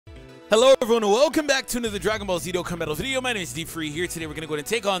Hello everyone and welcome back to another Dragon Ball Z Dokkan Battle video. My name is D3 here. Today we're going to go ahead and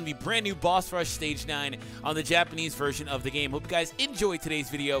take on the brand new Boss Rush Stage 9 on the Japanese version of the game. Hope you guys enjoyed today's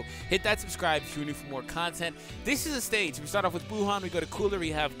video. Hit that subscribe if you're new for more content. This is a stage. We start off with Buhan, we go to Cooler,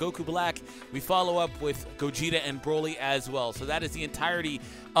 we have Goku Black. We follow up with Gogeta and Broly as well. So that is the entirety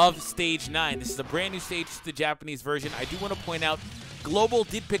of Stage 9. This is a brand new stage to the Japanese version. I do want to point out Global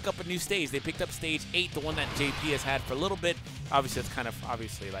did pick up a new stage. They picked up Stage 8, the one that JP has had for a little bit. Obviously, that's kind of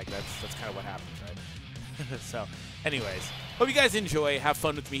what happens, right? So, anyways, hope you guys enjoy. Have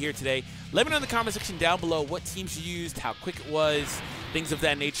fun with me here today. Let me know in the comment section down below what teams you used, how quick it was, things of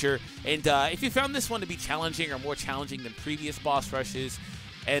that nature. And if you found this one to be challenging or more challenging than previous boss rushes.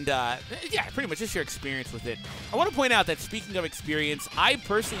 And, yeah, pretty much just your experience with it. I want to point out that speaking of experience, I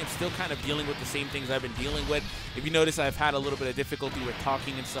personally am still kind of dealing with the same things I've been dealing with. If you notice, I've had a little bit of difficulty with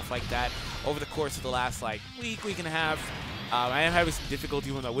talking and stuff like that over the course of the last, like, week and a half. I am having some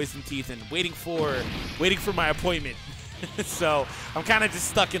difficulty with my wisdom teeth and waiting for my appointment. So I'm kind of just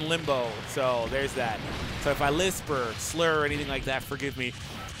stuck in limbo. So there's that. So if I lisp or slur or anything like that, forgive me.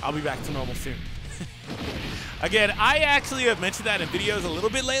 I'll be back to normal soon. Again, I actually have mentioned that in videos a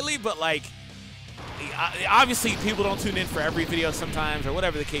little bit lately, but like, obviously people don't tune in for every video sometimes, or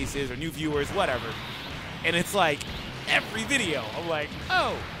whatever the case is, or new viewers, whatever. And it's like, every video, I'm like,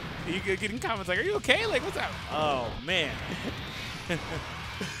 oh, you getting comments like, are you okay? Like, what's up? Oh, man.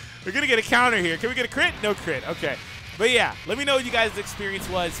 We're going to get a counter here. Can we get a crit? No crit. Okay. But yeah, let me know what you guys' experience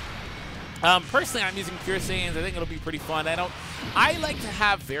was. Personally, I'm using Pure Saiyans. I think it'll be pretty fun. I like to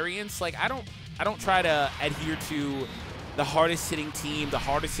have variants. Like, I don't try to adhere to the hardest hitting team, the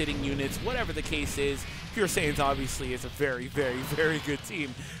hardest hitting units, whatever the case is. Pure Saiyans obviously is a very, very, very good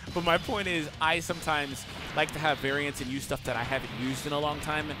team. But my point is, I sometimes like to have variants and use stuff that I haven't used in a long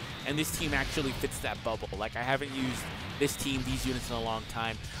time, and this team actually fits that bubble. Like, I haven't used this team, these units in a long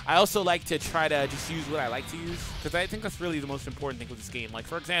time. I also like to try to just use what I like to use, because I think that's really the most important thing with this game. Like,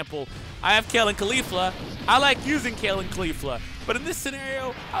 for example, I have Kale and Caulifla. I like using Kale and Caulifla. But in this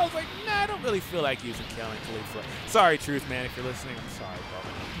scenario, I was like, nah, I don't really feel like using Kale and Caulifla. Sorry, Truth, man, if you're listening. I'm sorry,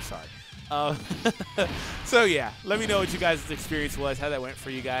 bro. I'm sorry. So yeah, let me know what you guys' experience was, how that went for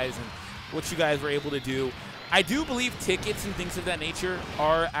you guys, and what you guys were able to do. I do believe tickets and things of that nature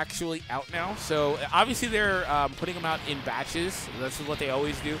are actually out now. So obviously they're putting them out in batches. That's what they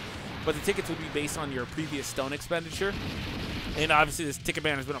always do. But the tickets would be based on your previous stone expenditure. And obviously this ticket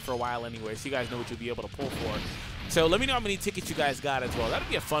ban has been up for a while anyway, so you guys know what you'll be able to pull for. So let me know how many tickets you guys got as well. That'll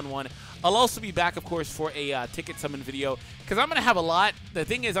be a fun one. I'll also be back, of course, for a ticket summon video, because I'm going to have a lot. The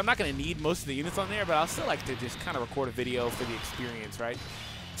thing is, I'm not going to need most of the units on there, but I'll still like to just kind of record a video for the experience, right?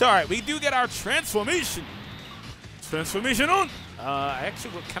 So, all right, we do get our transformation. Transformation on! I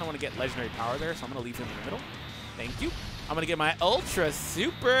actually kind of want to get legendary power there, so I'm going to leave him in the middle. Thank you. I'm going to get my Ultra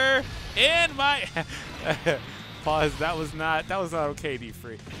Super and my... Pause. That was not okay,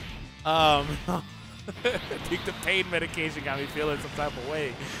 D3. I think the pain medication got me feeling some type of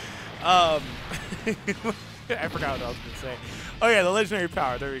way. I forgot what I was going to say. Oh, yeah, the legendary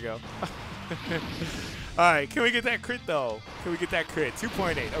power. There we go. All right, can we get that crit, though? Can we get that crit?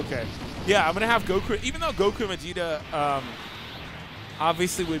 2.8. Okay. Yeah, I'm going to have Goku. Even though Goku and Vegeta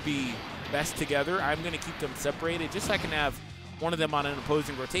obviously would be best together, I'm going to keep them separated just so I can have one of them on an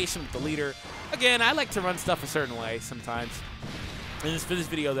opposing rotation with the leader. Again, I like to run stuff a certain way sometimes. And for this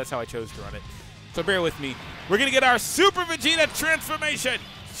video, that's how I chose to run it. So bear with me. We're going to get our Super Vegeta transformation.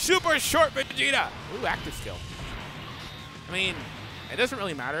 Super short Vegeta. Ooh, active skill. I mean, it doesn't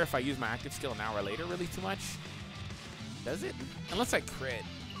really matter if I use my active skill an hour later really too much. Does it? Unless I crit.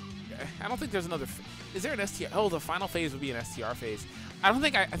 I don't think there's another... Is there an STR? Oh, the final phase would be an STR phase. I don't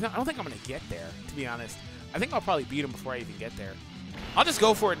think I'm going to get there, to be honest. I think I'll probably beat him before I even get there. I'll just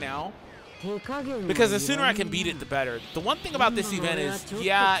go for it now, because the sooner I can beat it, the better. The one thing about this event is,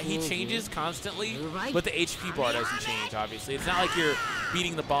 yeah, he changes constantly, but the HP bar doesn't change, obviously. It's not like you're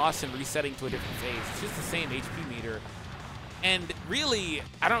beating the boss and resetting to a different phase. It's just the same HP meter. And really,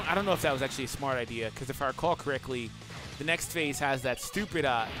 I don't know if that was actually a smart idea, because if I recall correctly, the next phase has that stupid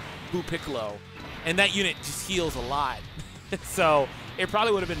Buu Piccolo, and that unit just heals a lot. So it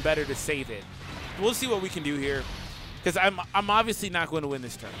probably would have been better to save it. We'll see what we can do here. Because I'm obviously not going to win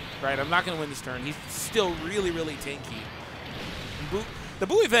this turn, right? I'm not going to win this turn. He's still really, really tanky. The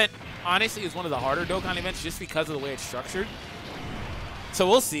Buu event, honestly, is one of the harder Dokkan events just because of the way it's structured. So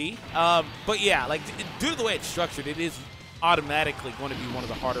we'll see. But yeah, like, due to the way it's structured, it is automatically going to be one of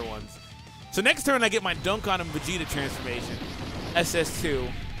the harder ones. So next turn, I get my Dunk on him Vegeta transformation,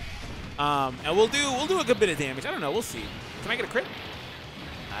 SS2. And we'll do a good bit of damage. I don't know. We'll see. Can I get a crit?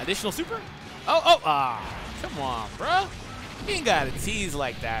 Additional super? Come on, bro. You ain't got to tease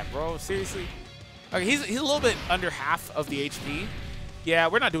like that, bro. Seriously. Okay, he's a little bit under half of the HP. Yeah,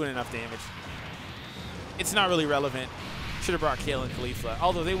 we're not doing enough damage. It's not really relevant. Should have brought Kale and Khalifa,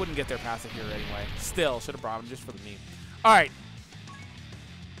 although they wouldn't get their passive here anyway. Still, should have brought him just for the meme. All right.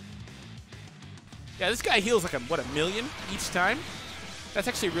 Yeah, this guy heals like what, 1 million each time? That's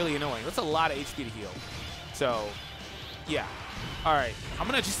actually really annoying. That's a lot of HP to heal. So, yeah. All right. I'm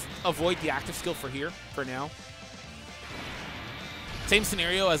going to just avoid the active skill for here for now. Same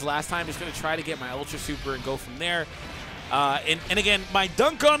scenario as last time. Just going to try to get my Ultra Super and go from there. And again, my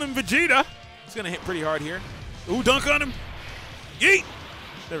dunk on him, Vegeta. It's going to hit pretty hard here. Ooh, dunk on him. Yeet.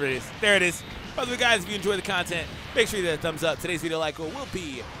 There it is. There it is. By the way, guys, if you enjoy the content, make sure you hit that thumbs up. Today's video like goal will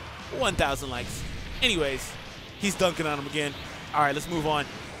be 1,000 likes. Anyways, he's dunking on him again. All right, let's move on.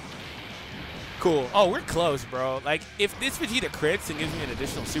 Cool. Oh, we're close, bro. Like, if this Vegeta crits and gives me an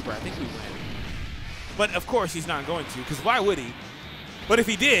additional super, I think we win. But, of course, he's not going to, because why would he? But if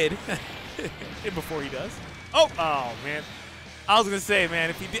he did, before he does. Oh, man. I was going to say, man,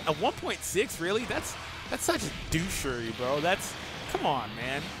 if he did a 1.6, really? That's such a douchery, bro. That's, come on,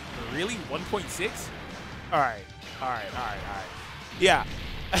 man. Really? 1.6? All right. Yeah.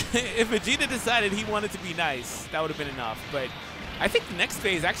 If Vegeta decided he wanted to be nice, that would have been enough. But I think the next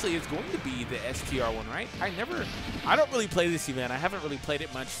phase actually is going to be the STR one, right? I don't really play this event. I haven't really played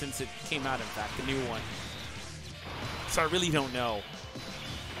it much since it came out, in fact, the new one. So I really don't know.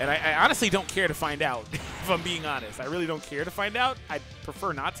 And I honestly don't care to find out, if I'm being honest. I really don't care to find out. I'd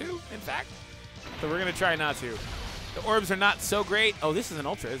prefer not to, in fact. So we're going to try not to. The orbs are not so great. Oh, this is an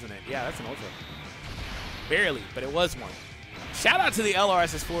Ultra, isn't it? Yeah, that's an Ultra. Barely, but it was one. Shout out to the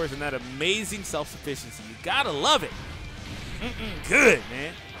LRSS4s and that amazing self-sufficiency. You got to love it. Good,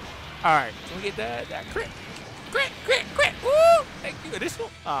 man. All right, can we get that crit? Crit. Woo! Thank you. Additional.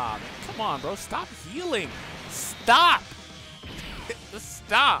 Aw, man. Come on, bro. Stop healing. Stop.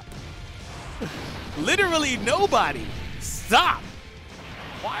 Stop. Literally nobody. Stop.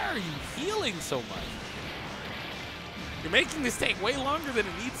 Why are you healing so much? You're making this take way longer than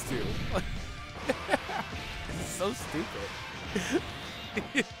it needs to. This is so stupid.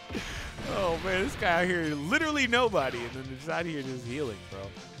 Oh, man, this guy out here, literally nobody, and then just out here just healing, bro.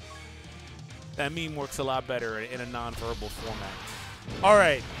 That meme works a lot better in a non-verbal format. All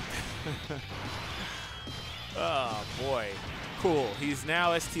right. Oh, boy. Cool. He's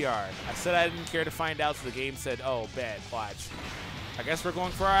now STR. I said I didn't care to find out, so the game said, oh, bad. Watch. I guess we're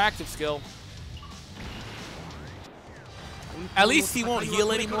going for our active skill. At least he won't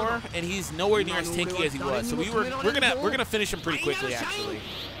heal anymore, and he's nowhere near as tanky as he was. So we're gonna finish him pretty quickly, actually.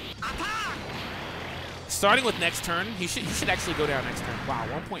 Starting with next turn, he should actually go down next turn. Wow,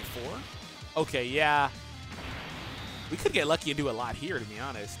 1.4. Okay, yeah. We could get lucky and do a lot here, to be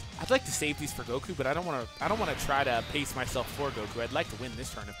honest. I'd like to save these for Goku, but I don't want to try to pace myself for Goku. I'd like to win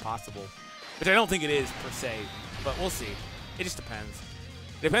this turn if possible, which I don't think it is per se, but we'll see. It just depends.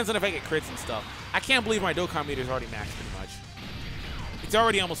 It depends on if I get crits and stuff. I can't believe my Dokkan meter is already maxed pretty much. It's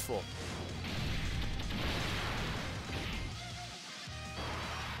already almost full.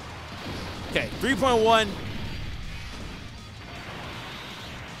 Okay, 3.1.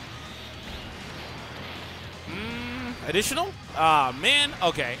 Additional? Ah, man.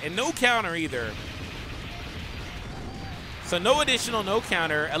 Okay, and no counter either. So no additional, no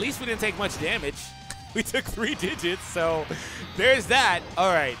counter. At least we didn't take much damage. We took 3 digits, so there's that.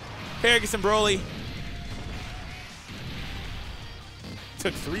 All right, Paragus and Broly.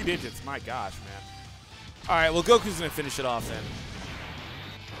 Took 3 digits. My gosh, man. All right, well, Goku's going to finish it off then.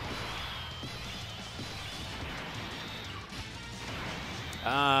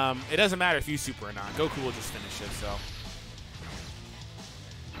 It doesn't matter if you super or not. Goku will just finish it, so.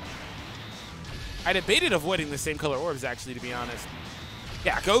 I debated avoiding the same color orbs, actually, to be honest.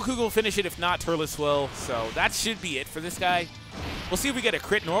 Yeah, Goku will finish it. If not, Turles will. So that should be it for this guy. We'll see if we get a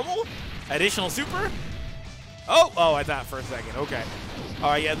crit normal. Additional super. Oh, I thought for a second. Okay. All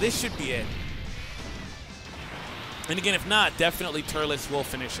right, yeah, this should be it. And again, if not, definitely Turles will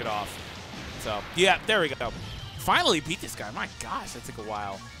finish it off. So, yeah, there we go. Finally beat this guy. My gosh, that took a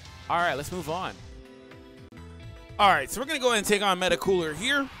while. All right, let's move on. All right, so we're going to go ahead and take on Meta Cooler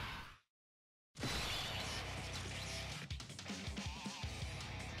here.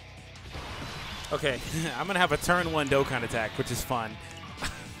 Okay, I'm going to have a turn 1 Dokkan attack, which is fun.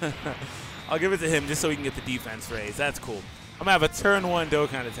 I'll give it to him just so he can get the defense raise. That's cool. I'm going to have a turn 1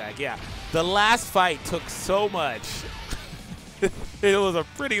 Dokkan attack. Yeah, the last fight took so much. It was a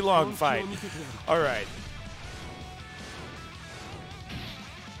pretty long fight. All right.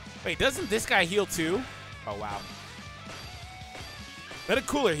 Wait, doesn't this guy heal too? Oh, wow. Meta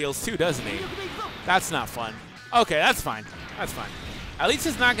Cooler heals too, doesn't he? That's not fun. Okay, that's fine. That's fine. At least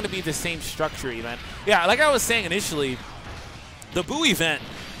it's not going to be the same structure event. Yeah, like I was saying initially, the Boo event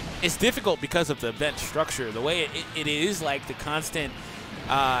is difficult because of the event structure. The way it is, like the constant,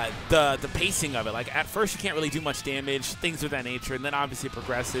 the pacing of it. Like at first you can't really do much damage, things of that nature, and then obviously it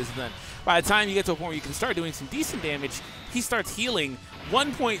progresses. And then by the time you get to a point where you can start doing some decent damage, he starts healing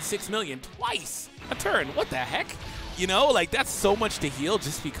 1.6 million twice a turn. What the heck? You know, like that's so much to heal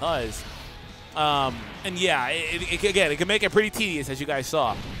just because. And yeah, again, it can make it pretty tedious, as you guys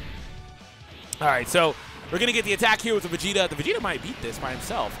saw. All right, so we're going to get the attack here with the Vegeta. The Vegeta might beat this by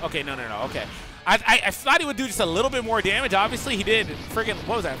himself. Okay, no, okay. I thought he would do just a little bit more damage. Obviously, he did friggin',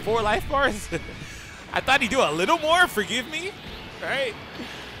 what was that, 4 life bars? I thought he'd do a little more, forgive me. All right,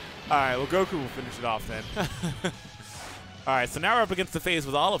 well, Goku will finish it off then. All right, so now we're up against the phase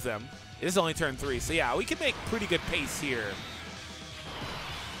with all of them. This is only turn 3, so yeah, we can make pretty good pace here.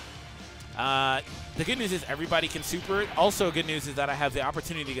 The good news is everybody can super. Also, good news is that I have the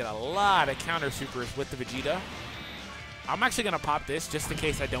opportunity to get a lot of counter supers with the Vegeta. I'm actually going to pop this just in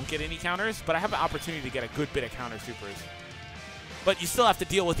case I don't get any counters, but I have an opportunity to get a good bit of counter supers. But you still have to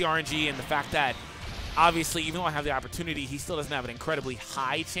deal with the RNG and the fact that, obviously, even though I have the opportunity, he still doesn't have an incredibly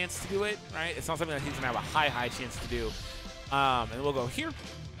high chance to do it, right? It's not something that he's going to have a high chance to do. And we'll go here,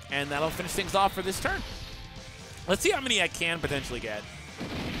 and that'll finish things off for this turn. Let's see how many I can potentially get.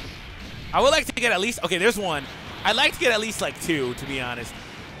 I would like to get at least, okay, there's one. I'd like to get at least like 2, to be honest.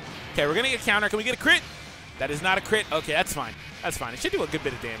 Okay, we're going to get a counter. Can we get a crit? That is not a crit. Okay, that's fine. That's fine. It should do a good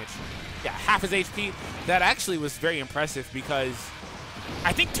bit of damage. Yeah, half his HP. That actually was very impressive because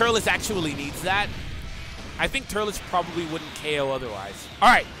I think Turles actually needs that. I think Turles probably wouldn't KO otherwise. All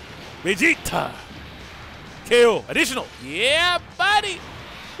right, Vegeta. KO. Additional. Yeah, buddy.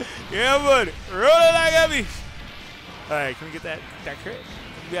 Yeah, buddy. Roll it like a beast. All right, can we get that crit?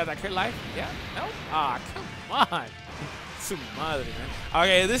 We have that crit life? Yeah? No? Ah, come on. Su madre, man.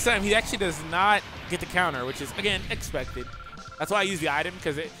 Okay, this time he actually does not get the counter, which is, again, expected. That's why I use the item,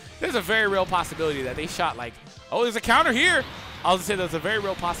 because there's a very real possibility that they shot like, oh, there's a counter here. I'll just say there's a very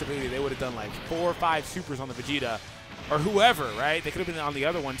real possibility they would have done like 4 or 5 supers on the Vegeta or whoever, right? They could have been on the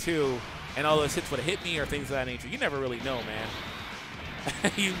other one too, and all those hits would have hit me or things of that nature. You never really know, man.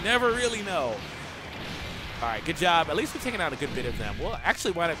 You never really know. All right, good job. At least we're taking out a good bit of them. We'll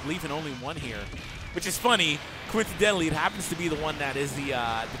actually wind up leaving only one here, which is funny. Coincidentally, it happens to be the one that is the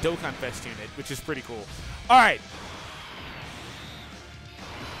Dokkan Fest unit, which is pretty cool. All right.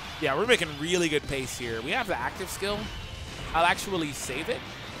 Yeah, we're making really good pace here. We have the active skill. I'll actually save it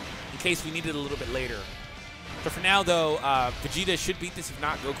in case we need it a little bit later. So for now, though, Vegeta should beat this. If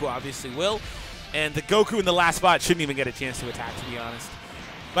not, Goku obviously will. And the Goku in the last spot shouldn't even get a chance to attack, to be honest.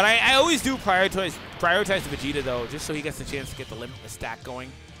 But I always do prioritize the Vegeta, though, just so he gets a chance to get the limitless stack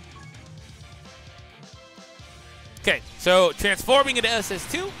going. Okay, so transforming into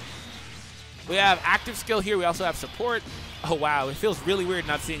SS2. We have active skill here. We also have support. Oh, wow. It feels really weird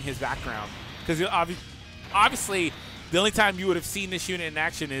not seeing his background. Because obviously, the only time you would have seen this unit in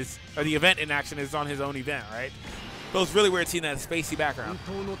action is, or the event in action is on his own event, right? Feels really weird seeing that spacey background.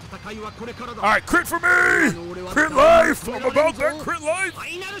 All right, crit for me! Crit life! I'm about that crit life!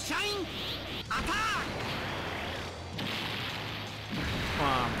 Come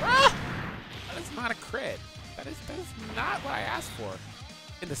on, bruh! That is not a crit. That is not what I asked for.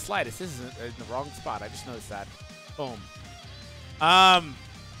 In the slightest. This is in the wrong spot. I just noticed that. Boom. Well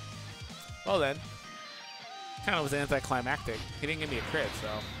then. Kind of was anticlimactic. He didn't give me a crit, so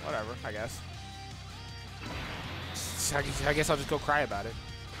whatever, I guess. I guess I'll just go cry about it.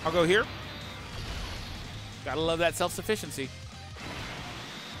 I'll go here. Gotta love that self-sufficiency.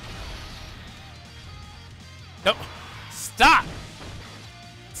 Nope. Stop!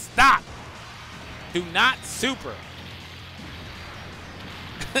 Stop! Do not super.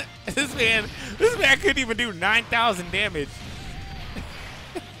 This man couldn't even do 9,000 damage.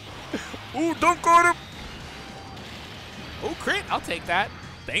 Ooh, dunk on him! Oh, crit. I'll take that.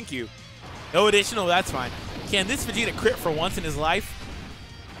 Thank you. No additional, that's fine. Can this Vegeta crit for once in his life?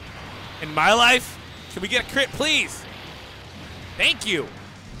 In my life? Can we get a crit, please? Thank you.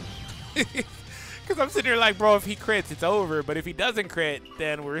 Because I'm sitting here like, bro, if he crits, it's over. But if he doesn't crit,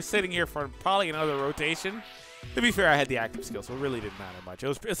 then we're sitting here for probably another rotation. To be fair, I had the active skill, so it really didn't matter much.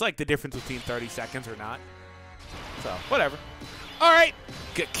 It's like the difference between 30 seconds or not. So, whatever. All right.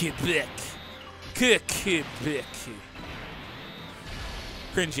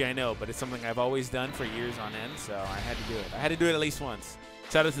 Cringy, I know, but it's something I've always done for years on end, so I had to do it. I had to do it at least once.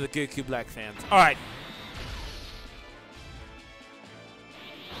 Shout out to the Goku Black fans. All right.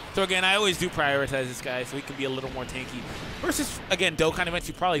 So again, I always do prioritize this guy so he can be a little more tanky. Versus, again, Dokkan events,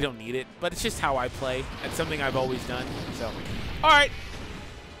 you probably don't need it, but it's just how I play. It's something I've always done. So, all right.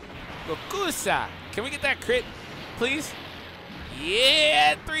 Gokusa. Can we get that crit, please?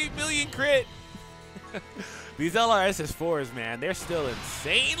 Yeah, 3 million crit. These LRSS4s, man, they're still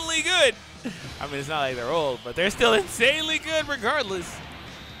insanely good. I mean, it's not like they're old, but they're still insanely good regardless.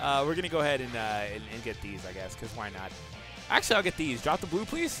 We're going to go ahead and get these, I guess, because why not? Actually, I'll get these. Drop the blue,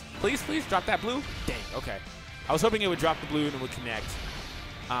 please. Please, please, drop that blue. Dang, okay. I was hoping it would drop the blue and it would connect.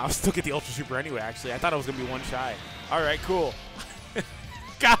 I'll still get the Ultra Super anyway, actually. I thought I was going to be one shy. All right, cool.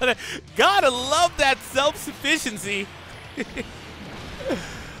 gotta love that self-sufficiency.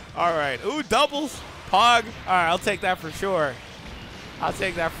 All right. Ooh, doubles. Pog. All right, I'll take that for sure. I'll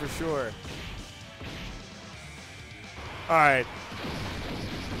take that for sure. All right.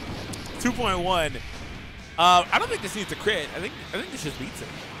 2.1. I don't think this needs a crit. I think this just beats it.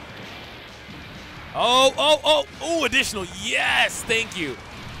 Oh, additional. Yes, thank you.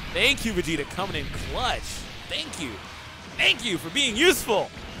 Thank you, Vegeta, coming in clutch. Thank you. Thank you for being useful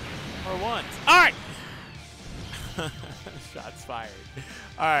for once. All right. Shots fired.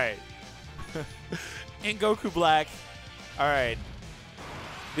 All right. And Goku Black. All right.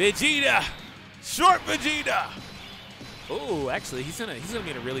 Vegeta. Short Vegeta. Oh, actually, he's gonna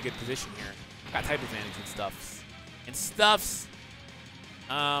be in a really good position here. Got type advantage and stuffs.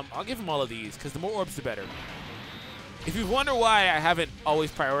 I'll give him all of these because the more orbs, the better. If you wonder why I haven't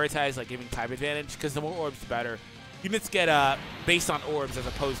always prioritized like giving type advantage, because the more orbs, the better. Units get based on orbs as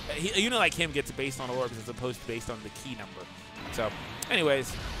opposed. A unit like him gets based on orbs as opposed to based on the key number. So,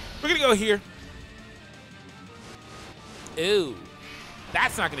 anyways, we're gonna go here. Ooh,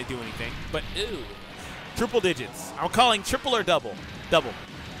 that's not gonna do anything. But ooh, triple digits. I'm calling triple or double. Double.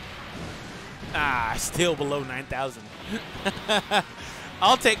 Ah, still below 9,000.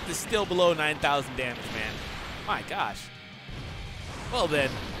 I'll take the still below 9,000 damage, man. My gosh. Well then,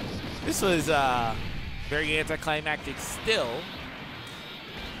 this was very anticlimactic still.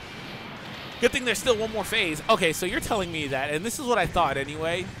 Good thing there's still one more phase. Okay, so you're telling me that, and this is what I thought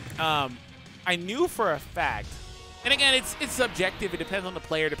anyway. I knew for a fact, and again, it's subjective. It depends on the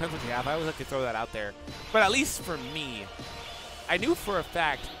player. Depends what you have. I always like to throw that out there. But at least for me, I knew for a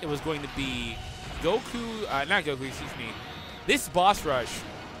fact it was going to be Goku, not Goku, excuse me. This boss rush,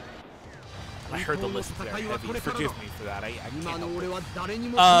 I heard the list there heavy. Forgive me for that. I can't help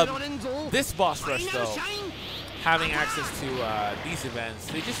it. This boss rush, though, having access to these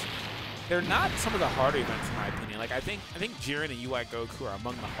events, they're not some of the harder events in my opinion. Like I think Jiren and UI Goku are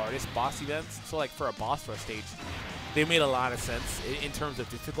among the hardest boss events. So like for a boss rush stage, they made a lot of sense in terms of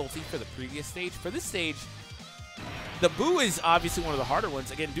difficulty for the previous stage. For this stage, the Boo is obviously one of the harder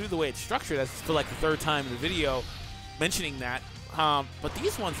ones. Again, due to the way it's structured, that's for like the third time in the video mentioning that. But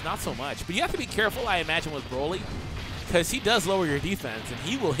these ones, not so much. But you have to be careful, I imagine, with Broly, because he does lower your defense, and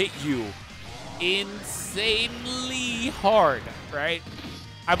he will hit you insanely hard, right?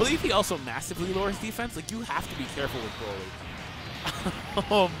 I believe he also massively lowers defense. Like, you have to be careful with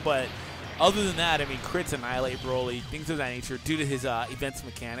Broly. But other than that, I mean, crits annihilate Broly, things of that nature, due to his events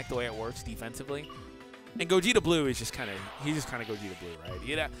mechanic, the way it works defensively. And Gogeta Blue is just kind of, he's just kind of Gogeta Blue, right?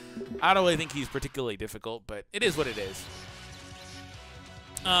 You know, I don't really think he's particularly difficult, but it is what it is.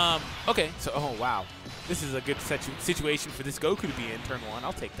 Okay, so, oh, wow. This is a good situation for this Goku to be in turn one.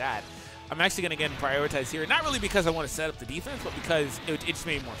 I'll take that. I'm actually going to, again, prioritize here. Not really because I want to set up the defense, but because it just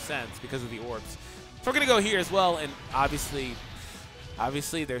made more sense because of the orbs. So we're going to go here as well, and obviously,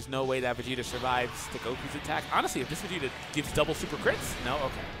 there's no way that Vegeta survives the Goku's attack. Honestly, if this Vegeta gives double super crits? No?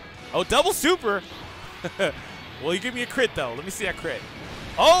 Okay. Oh, double super? Well, you give me a crit, though. Let me see that crit.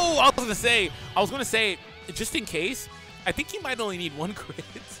 Oh, I was going to say, just in case, I think he might only need one crit.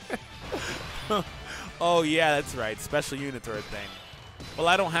 Oh, yeah, that's right. Special units or a thing. Well,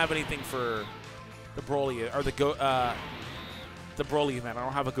 I don't have anything for the Broly, or the Broly event. I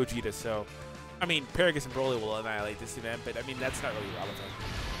don't have a Gogeta, so... I mean, Paragus and Broly will annihilate this event, but, I mean, that's not really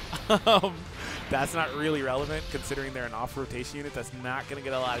relevant. That's not really relevant, considering they're an off-rotation unit. That's not going to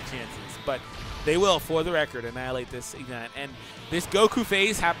get a lot of chances. But they will, for the record, annihilate this event. And this Goku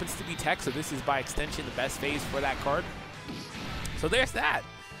phase happens to be tech, so this is, by extension, the best phase for that card. So there's that.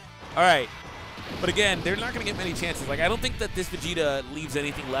 All right. But again, they're not going to get many chances. Like, I don't think that this Vegeta leaves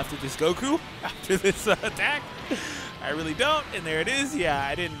anything left with this Goku after this attack. I really don't. And there it is. Yeah,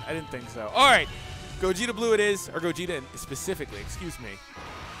 I didn't think so. All right. Gogeta Blue it is, or Gogeta specifically, excuse me.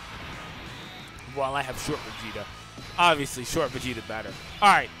 While I have short Vegeta. Obviously, short Vegeta better. All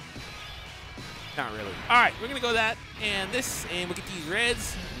right. Not really. All right, we're going to go that and this, and we'll get these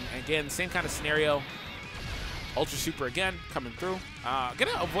reds. Again, same kind of scenario. Ultra Super again, coming through.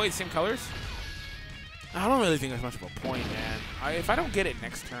 Gonna avoid same colors. I don't really think there's much of a point, man. If I don't get it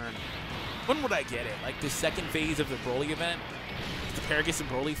next turn, when would I get it? Like the second phase of the Broly event? The Paragus and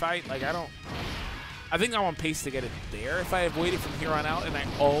Broly fight? Like, I think I'm on pace to get it there if I avoid it from here on out, and I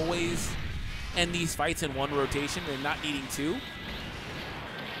always end these fights in one rotation and not needing two.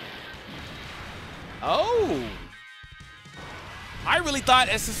 Oh! I really thought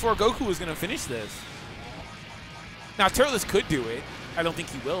SS4 Goku was going to finish this. Now, Turles could do it. I don't think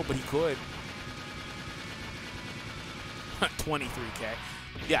he will, but he could. 23K.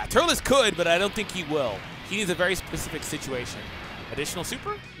 Yeah, Turles could, but I don't think he will. He needs a very specific situation. Additional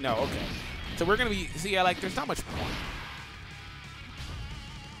super? No, okay. So we're going to be, see, yeah, like, there's not much point.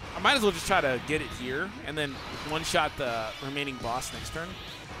 I might as well just try to get it here and then one-shot the remaining boss next turn.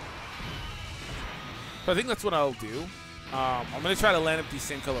 So I think that's what I'll do. I'm going to try to land up these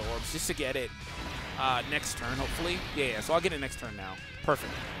same color orbs just to get it next turn, hopefully. Yeah, so I'll get it next turn now.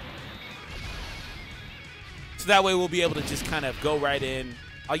 Perfect. So that way we'll be able to just kind of go right in.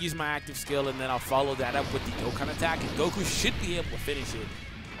 I'll use my active skill, and then I'll follow that up with the Dokkan attack, and Goku should be able to finish it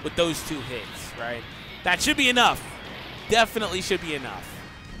with those two hits, right? That should be enough. Definitely should be enough.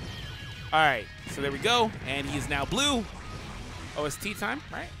 All right, so there we go, and he is now blue. OST time,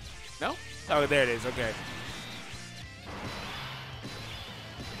 right? No? Oh, there it is, okay.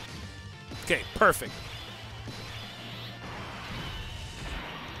 Okay, perfect.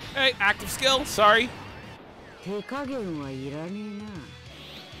 Hey, active skill, sorry.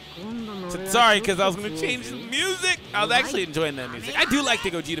 Sorry, because I was going to change the music. I was actually enjoying that music. I do like the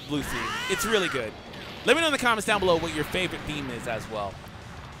Gogeta Blue theme. It's really good. Let me know in the comments down below what your favorite theme is as well.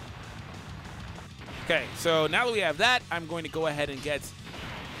 Okay, so now that we have that, I'm going to go ahead and get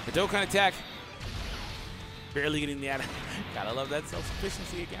the Dokkan attack. Barely getting the gotta love that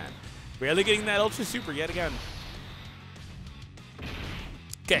self-sufficiency again. Barely getting that Ultra Super yet again.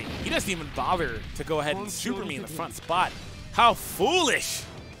 Okay, he doesn't even bother to go ahead and super me in the front spot. How foolish!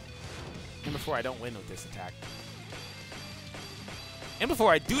 And before I don't win with this attack. And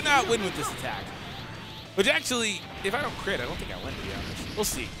before I do not win with this attack. Which actually, if I don't crit, I don't think I win, to be honest. We'll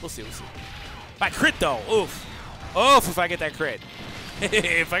see. We'll see. We'll see. If I crit, though, oof. Oof, if I get that crit.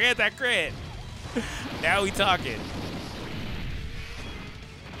 If I get that crit. Now we talking.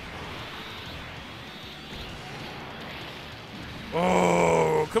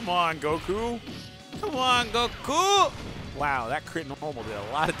 Oh, come on, Goku. Come on, Goku. Wow, that crit normal did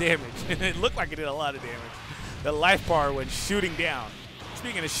a lot of damage. It looked like it did a lot of damage. The life bar went shooting down.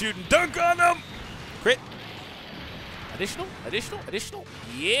 Speaking of shooting, dunk on them. Crit. Additional, additional, additional.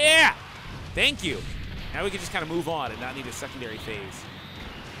 Yeah. Thank you. Now we can just kind of move on and not need a secondary phase.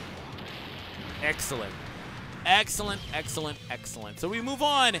 Excellent. Excellent, excellent, excellent. So we move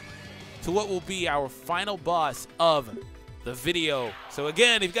on to what will be our final boss of the video. So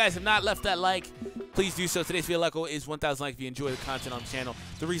again, if you guys have not left that like, please do so. Today's video like is 1,000 likes if you enjoy the content on the channel.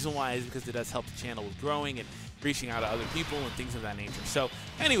 The reason why is because it does help the channel with growing and reaching out to other people and things of that nature. So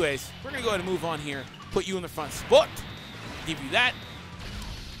anyways, we're going to go ahead and move on here. Put you in the front spot. Give you that.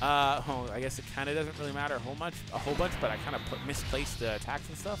 I guess it kind of doesn't really matter a whole bunch, but I kind of misplaced the attacks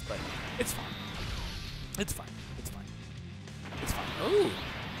and stuff, but it's fine. It's fine. It's fine. It's fine. Ooh.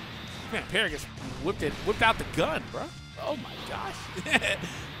 Man, Paragus whipped out the gun, bro. Oh my gosh.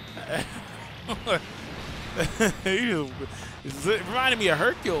 It reminded me of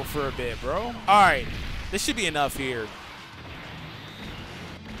Hercule for a bit, bro. All right. This should be enough here.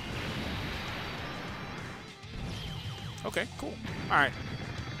 Okay, cool. All right.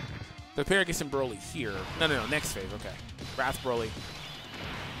 So Paragus and Broly here. No, next phase. Okay. Wrath Broly.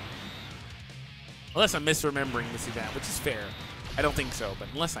 Unless I'm misremembering this event, which is fair. I don't think so, but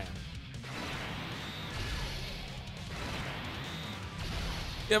unless I am.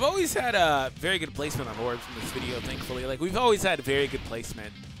 Yeah, I've always had a very good placement on orbs in this video, thankfully. Like, we've always had a very good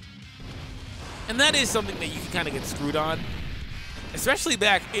placement. And that is something that you can kind of get screwed on. Especially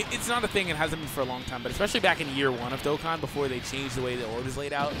back, it's not a thing, it hasn't been for a long time, but especially back in year 1 of Dokkan, before they changed the way the orb is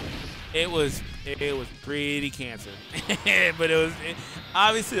laid out, it was pretty cancer. But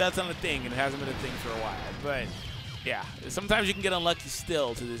obviously that's not a thing, and it hasn't been a thing for a while. But yeah, sometimes you can get unlucky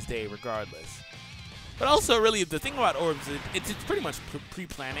still to this day, regardless. But also, really, the thing about orbs, it's pretty much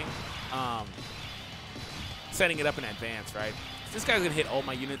pre-planning, setting it up in advance, right? This guy's going to hit all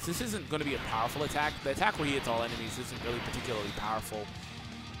my units. This isn't going to be a powerful attack. The attack where he hits all enemies isn't really particularly powerful.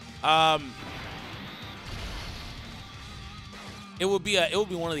 It will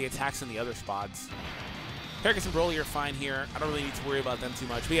be one of the attacks in the other spots. Paragus and Broly are fine here. I don't really need to worry about them too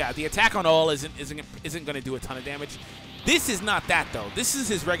much. But yeah, the attack on all isn't going to do a ton of damage. This is not that, though. This is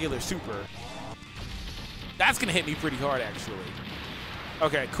his regular super. That's going to hit me pretty hard, actually.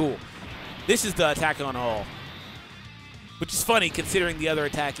 Okay, cool. This is the attack on all. Which is funny, considering the other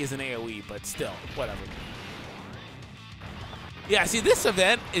attack is an AoE, but still, whatever. Yeah, see, this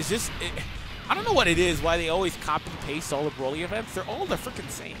event is just... I don't know what it is, why they always copy-paste all the Broly events. They're all the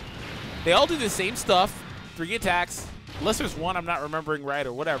freaking same. They all do the same stuff. 3 attacks. Unless there's one I'm not remembering right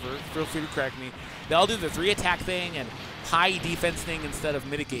or whatever. Feel free to correct me. They all do the 3 attack thing and high defense thing instead of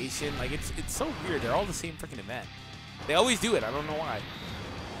mitigation. Like, it's so weird. They're all the same freaking event. They always do it. I don't know why.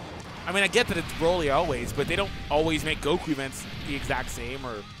 I mean, I get that it's Broly always, but they don't always make Goku events the exact same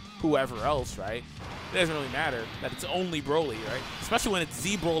or whoever else, right? It doesn't really matter that it's only Broly, right? Especially when it's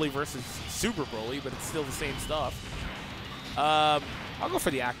Z Broly versus Super Broly, but it's still the same stuff. I'll go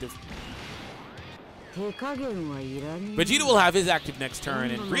for the active. Vegeta will have his active next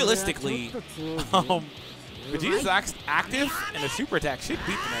turn, and realistically, Vegeta's active and a super attack should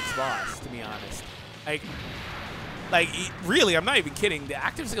beat the next boss, to be honest. Like, really, I'm not even kidding. The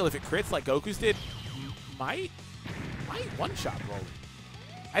active skill, if it crits like Goku's did, might one-shot Broly.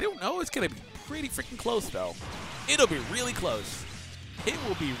 I don't know. It's going to be pretty freaking close, though. It'll be really close. It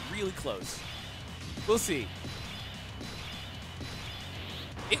will be really close. We'll see.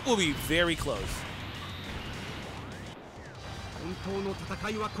 It will be very close. I'm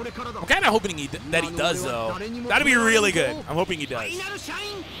kind of hoping that he does, though. That'd be really good. I'm hoping he does.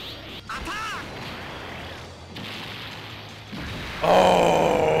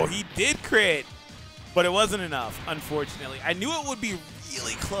 Oh, he did crit, but it wasn't enough, unfortunately. I knew it would be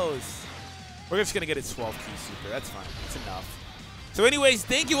really close. We're just going to get his 12 key super. That's fine. That's enough. So anyways,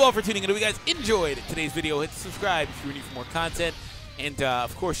 thank you all for tuning in. If you guys enjoyed today's video, hit subscribe if you're new for more content. And,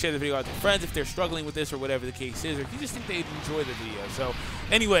 of course, share the video out with your friends if they're struggling with this or whatever the case is, or if you just think they'd enjoy the video. So,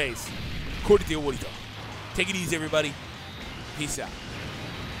 anyways, take it easy, everybody. Peace out.